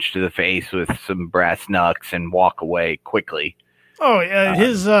punch to the face with some brass knucks and walk away quickly. Oh,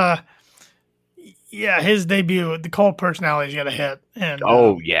 yeah, his debut, the Cold personality's got a hit. And,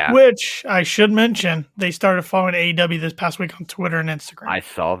 which I should mention, they started following AEW this past week on Twitter and Instagram. I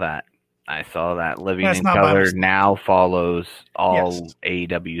saw that. Living in Color now follows all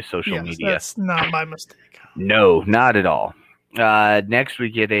AEW social media. That's not my mistake. No, not at all. Next, we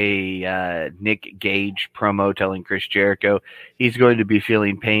get a Nick Gage promo telling Chris Jericho he's going to be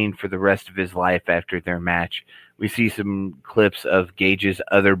feeling pain for the rest of his life after their match. We see some clips of Gage's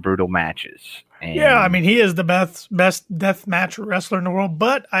other brutal matches. And I mean, he is the best death match wrestler in the world,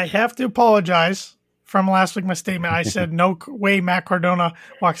 but I have to apologize from last week, my statement. I said, no way Matt Cardona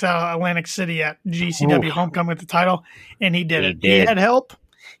walks out of Atlantic City at GCW Homecoming with the title, and he did it. He had help.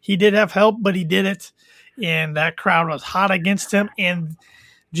 He did have help, but he did it, and that crowd was hot against him, and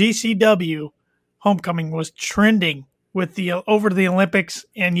GCW Homecoming was trending with over the Olympics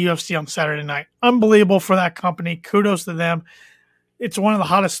and UFC on Saturday night. Unbelievable for that company. Kudos to them. It's one of the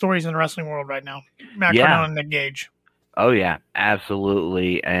hottest stories in the wrestling world right now. Matt Cardona and Nick Gage. Oh, yeah,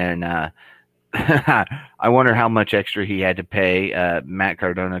 absolutely. And I wonder how much extra he had to pay. Matt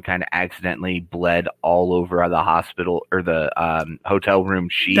Cardona kind of accidentally bled all over the hospital or the hotel room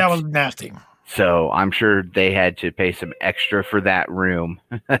sheets. That was nasty. So I'm sure they had to pay some extra for that room.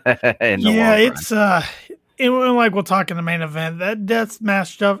 It's and like we'll talk in the main event, that death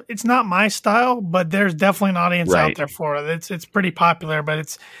match stuff, it's not my style, but there's definitely an audience out there for it. It's pretty popular, but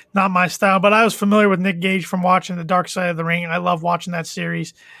it's not my style. But I was familiar with Nick Gage from watching The Dark Side of the Ring. I love watching that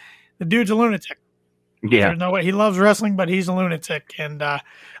series. The dude's a lunatic. Yeah. There's no way. He loves wrestling, but he's a lunatic. And I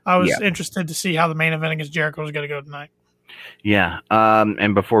was interested to see how the main event against Jericho was going to go tonight. Yeah.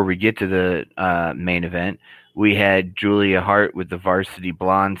 And before we get to the main event, we had Julia Hart with the Varsity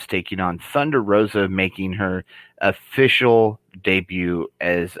Blondes taking on Thunder Rosa, making her official debut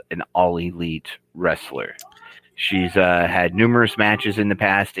as an all-elite wrestler. She's had numerous matches in the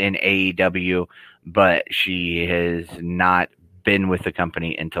past in AEW, but she has not been with the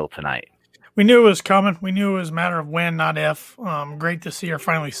company until tonight. We knew it was coming. We knew it was a matter of when, not if. Great to see her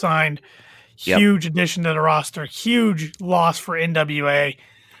finally signed. Huge addition to the roster. Huge loss for NWA.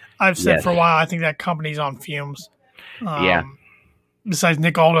 I've said for a while, I think that company's on fumes. Besides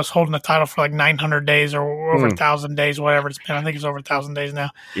Nick Aldis holding the title for like 900 days or over 1,000 days, whatever it's been. I think it's over 1,000 days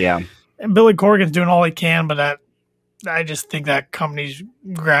now. Yeah. And Billy Corgan's doing all he can, but I just think that company's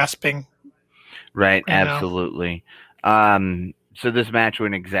grasping. Right, absolutely. So this match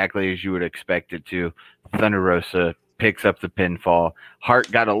went exactly as you would expect it to. Thunder Rosa picks up the pinfall. Hart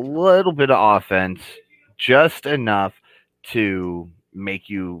got a little bit of offense, just enough to make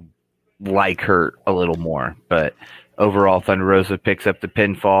you like her a little more. But overall, Thunder Rosa picks up the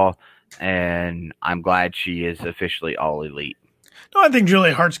pinfall, and I'm glad she is officially All Elite. No, I think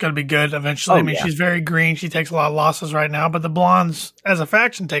Julia Hart's going to be good eventually. She's very green. She takes a lot of losses right now, but the Blondes, as a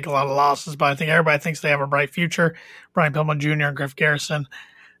faction, take a lot of losses. But I think everybody thinks they have a bright future. Brian Pillman Jr. and Griff Garrison.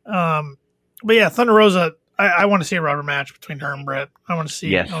 But yeah, Thunder Rosa. I want to see a rubber match between her and Britt. I want to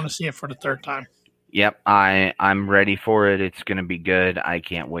see. I want to see it for the third time. Yep, I'm ready for it. It's going to be good. I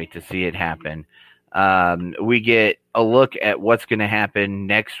can't wait to see it happen. We get a look at what's going to happen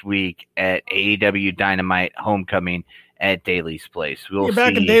next week at AEW Dynamite Homecoming at Daly's Place. You're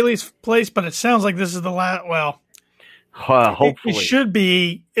back at Daly's Place, but it sounds like this is the last. Well, hopefully it should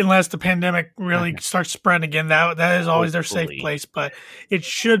be, unless the pandemic really starts spreading again. That is always their safe place, but it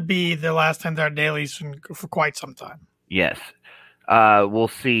should be the last time they're at Daly's for quite some time. Yes. We'll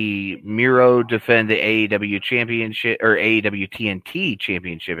see Miro defend the AEW Championship or AEW TNT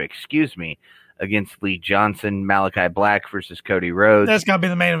Championship, against Lee Johnson. Malachi Black versus Cody Rhodes. That's got to be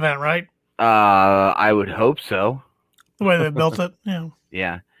the main event, right? I would hope so. The way they built it, yeah.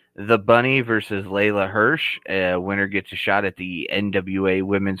 Yeah. The Bunny versus Layla Hirsch. Winner gets a shot at the NWA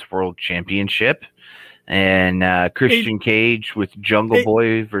Women's World Championship. And Christian Cage with Jungle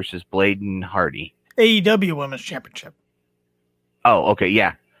Boy versus Bladen Hardy. AEW Women's Championship. Oh, okay,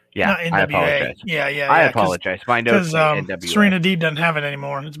 yeah. Not NWA. I apologize. Yeah. I apologize. My notes NWA. Serena Deeb doesn't have it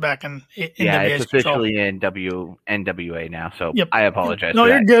anymore. It's back in NWA. Yeah, it's officially NWA now, so I apologize. No,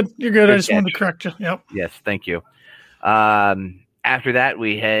 you're good. You're good. I just wanted to correct you. Yep. Yes, thank you. After that,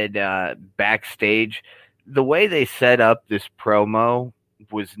 we head backstage. The way they set up this promo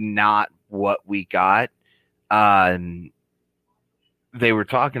was not what we got. They were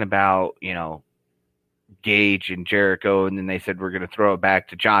talking about, Gage and Jericho, and then they said we're going to throw it back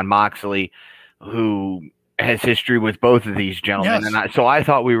to Jon Moxley, who has history with both of these gentlemen. Yes. And so I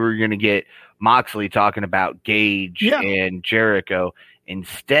thought we were going to get Moxley talking about Gage and Jericho.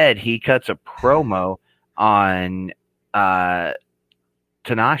 Instead, he cuts a promo on Tanahashi.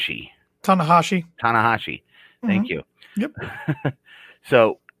 Thank you. Yep.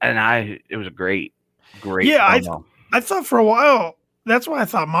 So, it was a great promo. I thought for a while, that's why I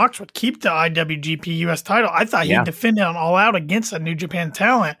thought Mox would keep the IWGP US title. I thought he'd defend it on All Out against a New Japan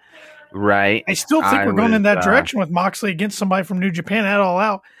talent. Right. I still think we're going in that direction with Moxley against somebody from New Japan at All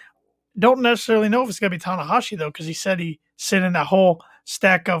Out. Don't necessarily know if it's going to be Tanahashi, though, because he said he sent in that whole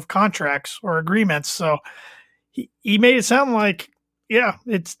stack of contracts or agreements. So he made it sound like,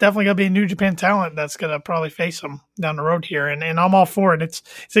 it's definitely going to be a New Japan talent that's going to probably face him down the road here. And I'm all for it. It's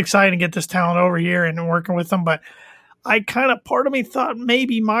exciting to get this talent over here and working with them. But part of me thought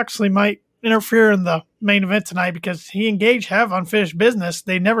maybe Moxley might interfere in the main event tonight because he and Gage have unfinished business.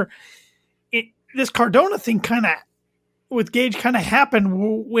 They never this Cardona thing with Gage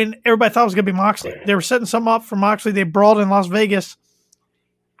happened when everybody thought it was going to be Moxley. They were setting something up for Moxley. They brawled in Las Vegas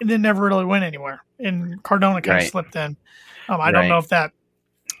and then never really went anywhere. And Cardona kind of slipped in. I don't know if that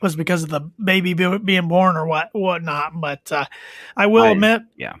was because of the baby being born or whatnot, but I will admit,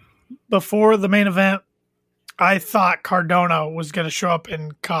 before the main event, I thought Cardona was going to show up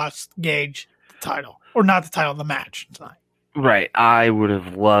and cost Gage the title. Or not the title, the match tonight. Right. I would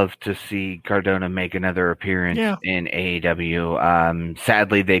have loved to see Cardona make another appearance in AEW.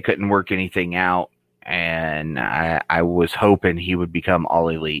 Sadly, they couldn't work anything out, and I was hoping he would become All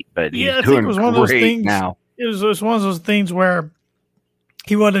Elite, but he's doing great now. It was one of those things where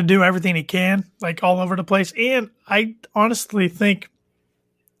he wanted to do everything he can, like all over the place. And I honestly think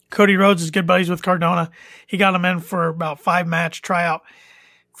Cody Rhodes is good buddies with Cardona. He got him in for about 5-match tryout.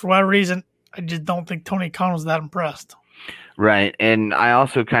 For whatever reason, I just don't think Tony Khan was that impressed. Right. And I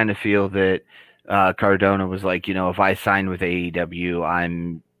also kind of feel that Cardona was like, if I sign with AEW,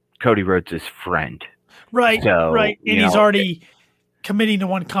 I'm Cody Rhodes' friend. Right. So, right. And he's already committing to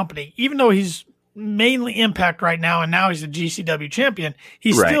one company. Even though he's mainly Impact right now, and now he's a GCW champion,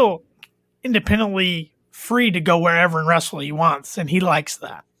 he's still independently free to go wherever and wrestle he wants, and he likes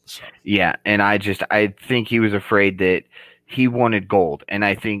that. So. Yeah, and I think he was afraid that he wanted gold, and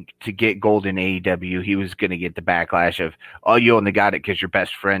I think to get gold in AEW, he was going to get the backlash of, oh, you only got it because your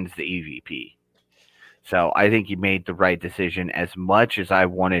best friend's the EVP. So I think he made the right decision. As much as I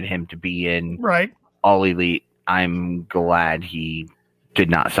wanted him to be in All Elite, I'm glad he did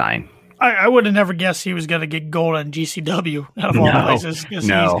not sign. I would have never guessed he was going to get gold on GCW out of all places. He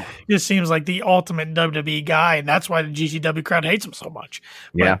just seems like the ultimate WWE guy, and that's why the GCW crowd hates him so much.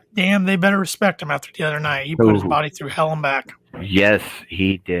 But damn, they better respect him after the other night. He put his body through hell and back. Yes,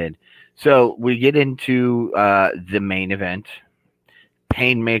 he did. So we get into the main event.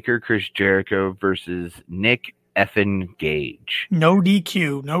 Painmaker Chris Jericho versus Nick effing Gage. No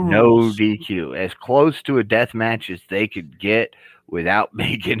DQ, no rules. No DQ. As close to a death match as they could get without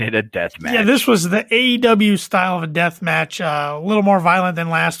making it a death match. Yeah, this was the AEW style of a death match, a little more violent than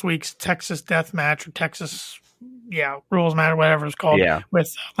last week's Texas death match or Texas, rules matter, whatever it's called,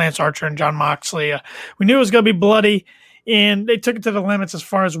 with Lance Archer and Jon Moxley. We knew it was going to be bloody, and they took it to the limits as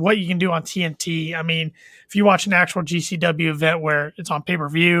far as what you can do on TNT. I mean, if you watch an actual GCW event where it's on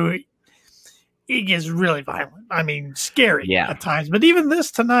pay-per-view, it gets really violent. I mean, scary at times. But even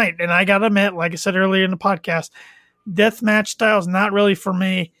this tonight, and I got to admit, like I said earlier in the podcast, deathmatch style is not really for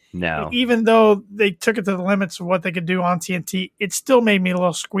me. No. Even though they took it to the limits of what they could do on TNT, it still made me a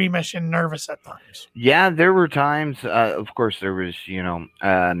little squeamish and nervous at times. Yeah, there were times, of course, there was,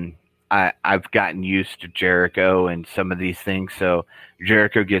 I've gotten used to Jericho and some of these things. So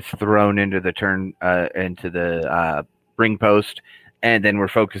Jericho gets thrown into the ring post, and then we're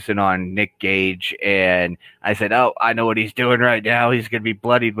focusing on Nick Gage. And I said, oh, I know what he's doing right now. He's going to be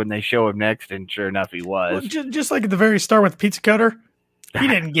bloodied when they show him next. And sure enough, he was. Well, just like at the very start with Pizza Cutter, he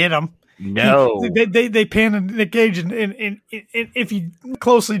didn't get him. No. They panned Nick Gage, and if you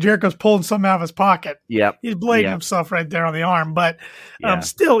closely, Jericho's pulling something out of his pocket. Yep. He's blading himself right there on the arm. But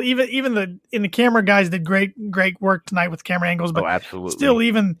still, even the camera guys did great work tonight with camera angles. But absolutely. Still,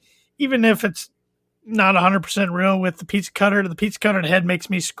 even if it's not 100% real with the Pizza Cutter head makes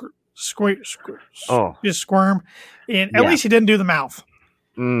me just squirm. And at least he didn't do the mouth.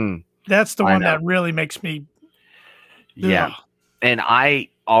 That's the one that really makes me. Yeah. And I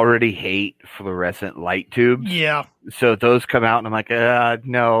already hate fluorescent light tubes. Yeah. So those come out and I'm like,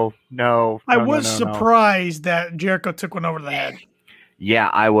 no. I was surprised that Jericho took one over the head. Yeah,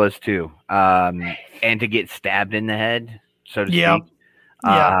 I was too. And to get stabbed in the head, so to speak.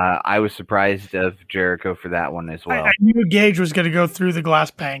 I was surprised of Jericho for that one as well. I knew Gage was going to go through the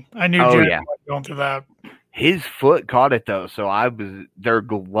glass pane. I knew Jericho was going through that. His foot caught it though, so they're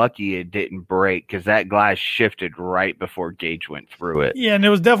lucky it didn't break because that glass shifted right before Gage went through it. Yeah, and it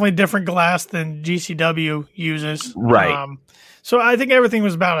was definitely different glass than GCW uses. Right. So I think everything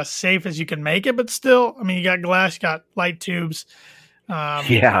was about as safe as you can make it, but still, I mean, you got glass, you got light tubes.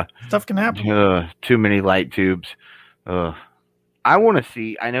 Stuff can happen. Too many light tubes. I want to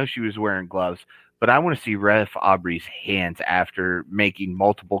see. I know she was wearing gloves, but I want to see Ref Aubrey's hands after making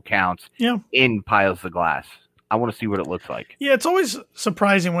multiple counts in piles of glass. I want to see what it looks like. Yeah, it's always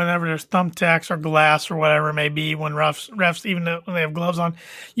surprising whenever there's thumbtacks or glass or whatever it may be when refs, even when they have gloves on.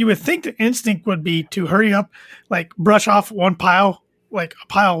 You would think the instinct would be to hurry up, like brush off one pile, like a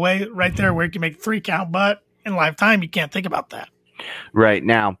pile away right there where you can make 3 count, but in live time, you can't think about that. Right.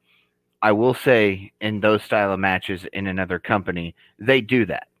 Now, I will say in those style of matches in another company, they do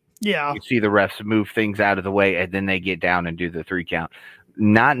that. Yeah. You see the refs move things out of the way and then they get down and do the 3 count.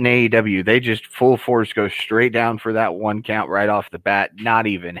 Not in AEW. They just full force go straight down for that 1 count right off the bat, not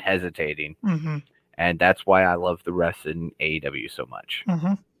even hesitating. Mm-hmm. And that's why I love the refs in AEW so much.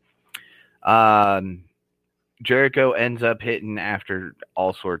 Mm-hmm. Jericho ends up hitting after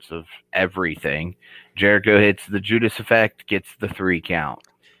all sorts of everything. Jericho hits the Judas effect, gets the 3 count.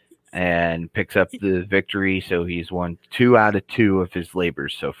 And picks up the victory, so he's won 2 out of 2 of his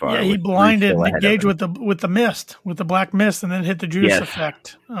labors so far. Yeah, he blinded Nick Gage with the mist, with the black mist, and then hit the Judas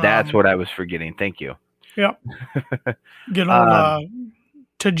effect. That's what I was forgetting. Thank you. Yeah, good old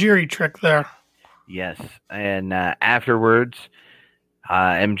Tajiri trick there. Yes, and afterwards,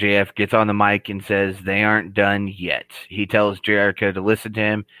 MJF gets on the mic and says they aren't done yet. He tells Jericho to listen to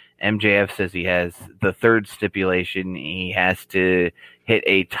him. MJF says he has the 3rd stipulation. He has to hit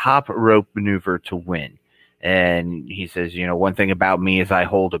a top rope maneuver to win. And he says, one thing about me is I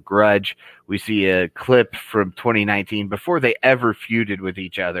hold a grudge. We see a clip from 2019 before they ever feuded with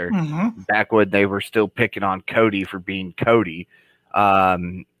each other, back when they were still picking on Cody for being Cody,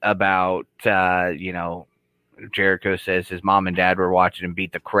 about, Jericho says his mom and dad were watching him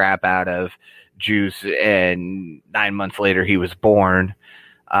beat the crap out of Juice, and 9 months later he was born.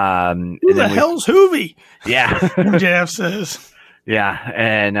 Who the hell's Hoovy? Yeah. MJF says. Yeah,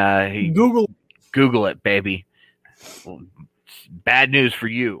 and Google it, baby. Well, bad news for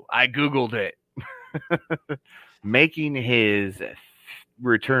you. I Googled it. Making his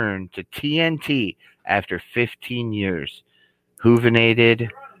return to TNT after 15 years. Juvenated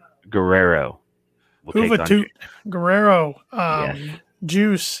Guerrero. Guerrero. Yes.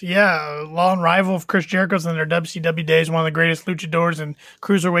 Juice, yeah, long rival of Chris Jericho's in their WCW days, one of the greatest luchadors and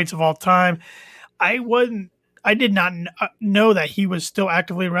cruiserweights of all time. I did not know that he was still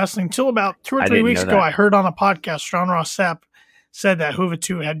actively wrestling until about 2 or 3 weeks ago. I heard on a podcast, Sean Ross Sapp said that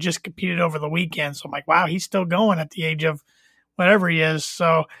Juventud had just competed over the weekend. So I'm like, wow, he's still going at the age of whatever he is.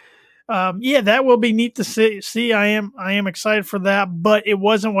 So, yeah, that will be neat to see. I am excited for that, but it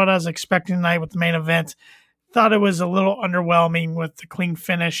wasn't what I was expecting tonight with the main event. Thought it was a little underwhelming with the clean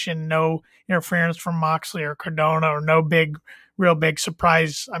finish and no interference from Moxley or Cardona or no real big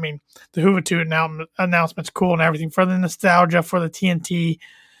surprise. I mean, the Juventud announcement's cool and everything for the nostalgia for the TNT,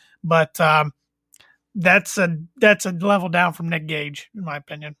 but that's a level down from Nick Gage, in my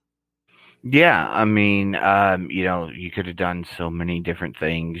opinion. Yeah, I mean, you could have done so many different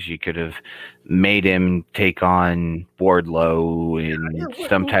things. You could have made him take on Wardlow in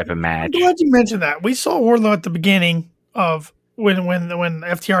some type of match. I'm glad you mentioned that. We saw Wardlow at the beginning of when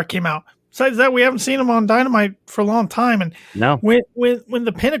FTR came out. Besides that, we haven't seen him on Dynamite for a long time. And no, when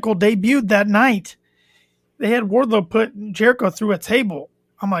the Pinnacle debuted that night, they had Wardlow put Jericho through a table.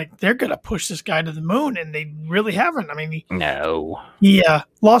 I'm like, they're gonna push this guy to the moon, and they really haven't. I mean, he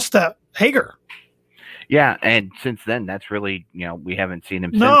lost that Hager. Yeah, and since then, that's really, we haven't seen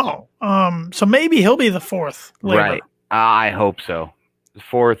him. No, so maybe he'll be the fourth labor. Right. I hope so.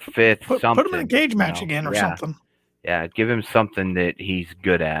 Fourth, fifth, something. Put him in a cage match again or something. Yeah, give him something that he's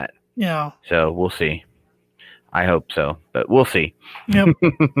good at. Yeah. So we'll see. I hope so, but we'll see. Yep.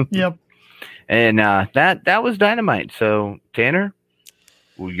 Yep. And that was Dynamite. So Tanner,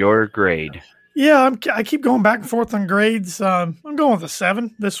 your grade. Yeah, I keep going back and forth on grades. I'm going with a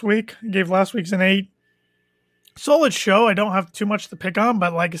 7 this week. I gave last week's an 8. Solid show. I don't have too much to pick on,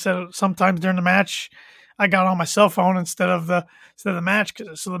 but like I said, sometimes during the match, I got on my cell phone instead of the match,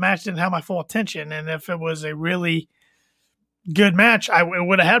 so the match didn't have my full attention. And if it was a really good match, it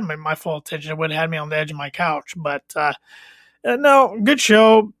would have had my full attention. It would have had me on the edge of my couch. But no, good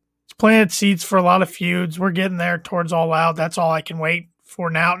show. It's planted seeds for a lot of feuds. We're getting there towards All Out. That's all I can wait for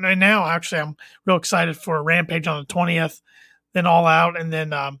now. And now, actually, I'm real excited for Rampage on the 20th, then All Out, and then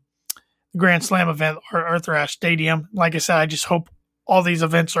the Grand Slam event or Arthur Ashe Stadium. Like I said, I just hope all these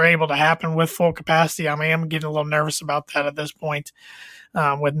events are able to happen with full capacity. I mean, I'm getting a little nervous about that at this point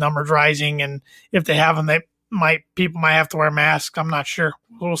with numbers rising. And if they have them, people might have to wear masks. I'm not sure.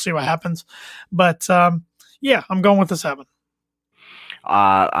 We'll see what happens. But, yeah, I'm going with the 7.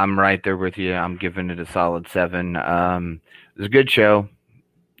 I'm right there with you. I'm giving it a solid 7. It was a good show.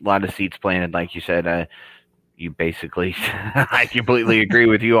 A lot of seats planted, like you said. You basically, I completely agree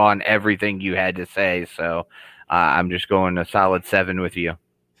with you on everything you had to say. So I'm just going a solid 7 with you.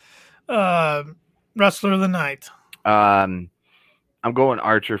 Wrestler of the night. I'm going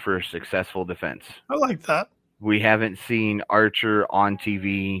Archer for a successful defense. I like that. We haven't seen Archer on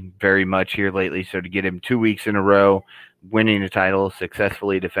TV very much here lately. So to get him 2 weeks in a row, winning the title,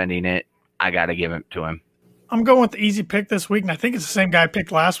 successfully defending it, I got to give it to him. I'm going with the easy pick this week, and I think it's the same guy I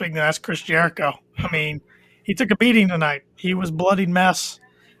picked last week, and that's Chris Jericho. I mean, he took a beating tonight. He was bloodied mess.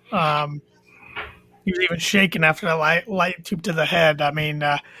 He was even shaking after that light tube to the head. I mean,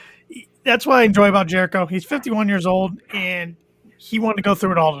 that's what I enjoy about Jericho. He's 51 years old, and he wanted to go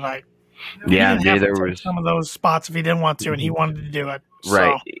through it all tonight. Yeah, there was some of those spots if he didn't want to, and he wanted to do it.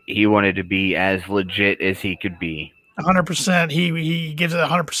 Right. So, he wanted to be as legit as he could be. 100%. He gives it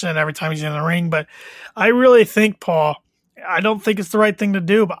 100% every time he's in the ring. But I really think, Paul, I don't think it's the right thing to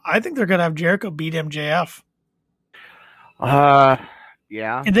do, but I think they're going to have Jericho beat MJF.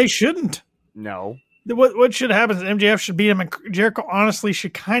 Yeah. And they shouldn't. No. What should happen is MJF should beat him, and Jericho honestly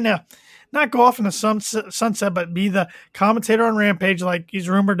should kind of not go off in the sunset, but be the commentator on Rampage like he's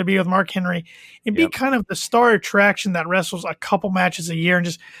rumored to be with Mark Henry, and be kind of the star attraction that wrestles a couple matches a year. And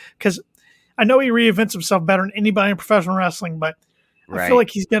just because I know he reinvents himself better than anybody in professional wrestling, but I feel like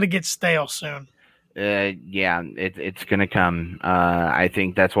he's going to get stale soon. Yeah, it's going to come. I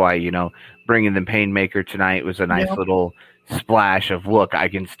think that's why, bringing the Painmaker tonight was a nice little splash of, look, I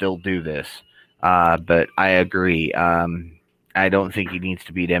can still do this. But I agree. I don't think he needs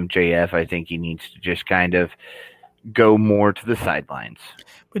to beat MJF. I think he needs to just kind of go more to the sidelines.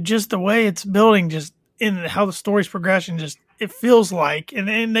 But just the way it's building, just in how the story's progression, just it feels like,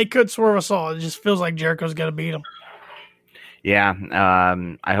 and they could swerve us all. It just feels like Jericho's going to beat him. Yeah,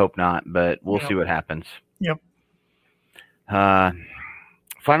 I hope not, but we'll see what happens. Yep.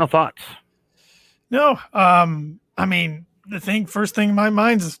 Final thoughts? No, I mean, first thing in my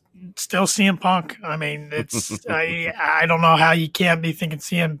mind is still CM Punk. I mean, it's I don't know how you can't be thinking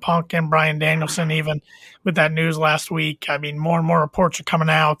CM Punk and Bryan Danielson, even with that news last week. I mean, more and more reports are coming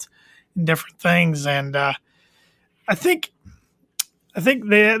out and different things, and I think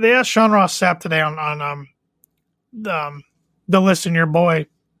they asked Sean Ross Sapp today on the Listen Your Boy,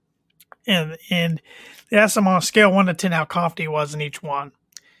 and they asked him on a scale 1 to 10 how confident he was in each one.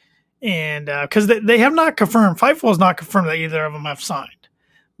 And because they have not confirmed, Fightful has not confirmed that either of them have signed.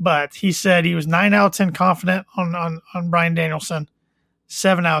 But he said he was 9 out of 10 confident on Bryan Danielson,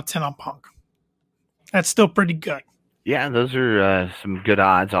 7 out of 10 on Punk. That's still pretty good. Yeah, those are some good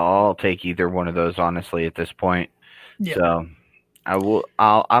odds. I'll take either one of those, honestly, at this point. Yeah. So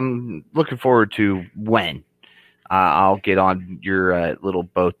I'm looking forward to when. I'll get on your little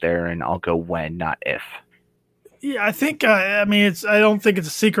boat there, and I'll go when, not if. Yeah, I think. I don't think it's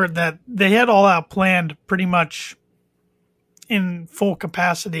a secret that they had all out planned pretty much in full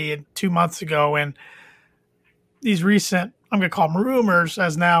capacity 2 months ago, and these recent, I'm going to call them rumors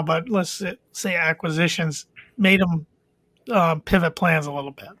as now, but let's say acquisitions made them pivot plans a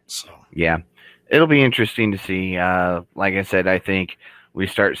little bit. So yeah, it'll be interesting to see. Like I said, I think we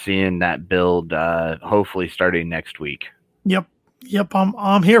start seeing that build hopefully starting next week. Yep.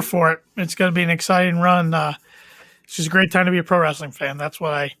 I'm here for it. It's going to be an exciting run. It's just a great time to be a pro wrestling fan. That's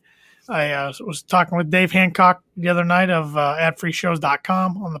what I was talking with Dave Hancock the other night of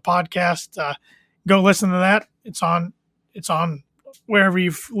adfreeshows.com on the podcast. Go listen to that. It's on wherever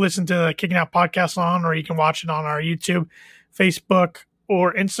you've listened to the Kicking Out podcast on, or you can watch it on our YouTube, Facebook,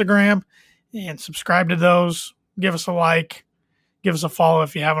 or Instagram, and subscribe to those. Give us a like. Give us a follow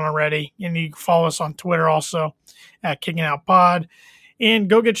if you haven't already. And you can follow us on Twitter also at Kicking Out Pod. And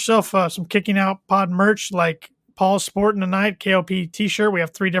go get yourself some Kicking Out Pod merch like Paul's sporting tonight, KOP t-shirt. We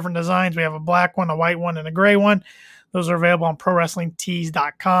have 3 different designs. We have a black one, a white one, and a gray one. Those are available on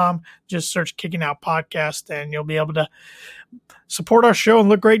ProWrestlingTees.com. Just search Kicking Out Podcast, and you'll be able to support our show and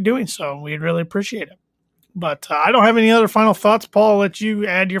look great doing so. We'd really appreciate it. But I don't have any other final thoughts. Paul, I'll let you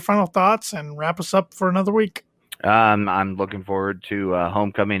add your final thoughts and wrap us up for another week. I'm looking forward to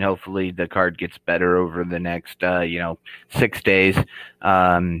Homecoming. Hopefully the card gets better over the next 6 days.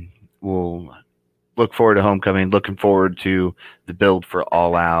 We'll look forward to Homecoming. Looking forward to the build for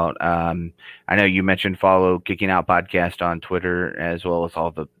All Out. I know you mentioned follow Kicking Out Podcast on Twitter as well as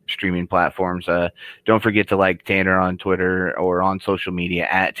all the streaming platforms. Don't forget to like Tanner on Twitter or on social media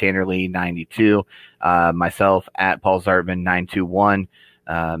at TannerLee92. Myself at Paul Zartman 921.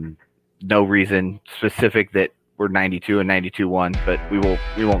 No reason specific that we're 92 and 92-1, but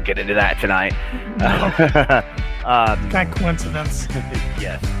we won't get into that tonight. Kind of coincidence.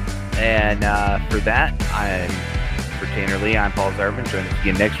 Yes. And for that, for Tanner Lee, I'm Paul Zartman. Join us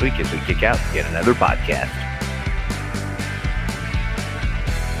again next week as we kick out yet another podcast.